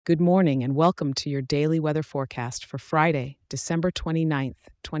Good morning and welcome to your daily weather forecast for Friday, December 29th,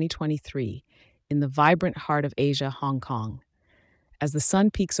 2023, in the vibrant heart of Asia, Hong Kong. As the sun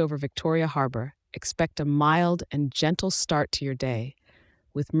peaks over Victoria Harbor, expect a mild and gentle start to your day,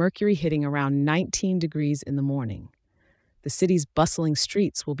 with mercury hitting around 19 degrees in the morning. The city's bustling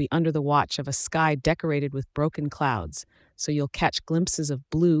streets will be under the watch of a sky decorated with broken clouds, so you'll catch glimpses of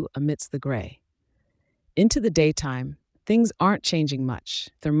blue amidst the gray. Into the daytime, things aren't changing much.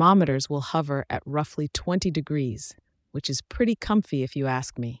 Thermometers will hover at roughly 20 degrees, which is pretty comfy if you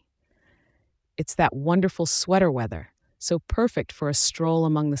ask me. It's that wonderful sweater weather, so perfect for a stroll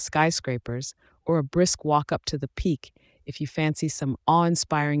among the skyscrapers or a brisk walk up to the peak if you fancy some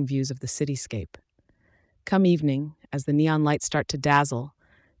awe-inspiring views of the cityscape. Come evening, as the neon lights start to dazzle,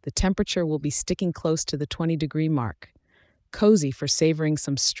 the temperature will be sticking close to the 20-degree mark, cozy for savoring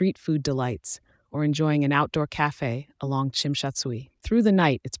some street food delights or enjoying an outdoor cafe along Tsim Sha Tsui. Through the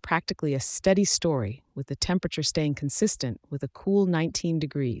night, it's practically a steady story, with the temperature staying consistent with a cool 19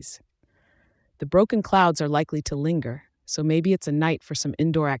 degrees. The broken clouds are likely to linger, so maybe it's a night for some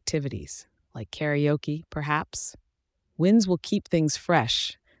indoor activities, like karaoke, perhaps. Winds will keep things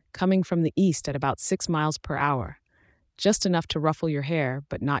fresh, coming from the east at about 6 miles per hour, just enough to ruffle your hair,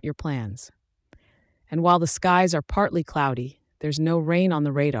 but not your plans. And while the skies are partly cloudy, there's no rain on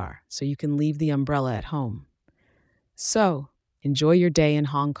the radar, so you can leave the umbrella at home. So, enjoy your day in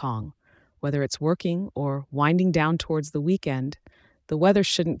Hong Kong. Whether it's working or winding down towards the weekend, the weather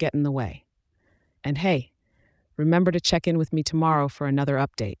shouldn't get in the way. And hey, remember to check in with me tomorrow for another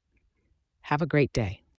update. Have a great day.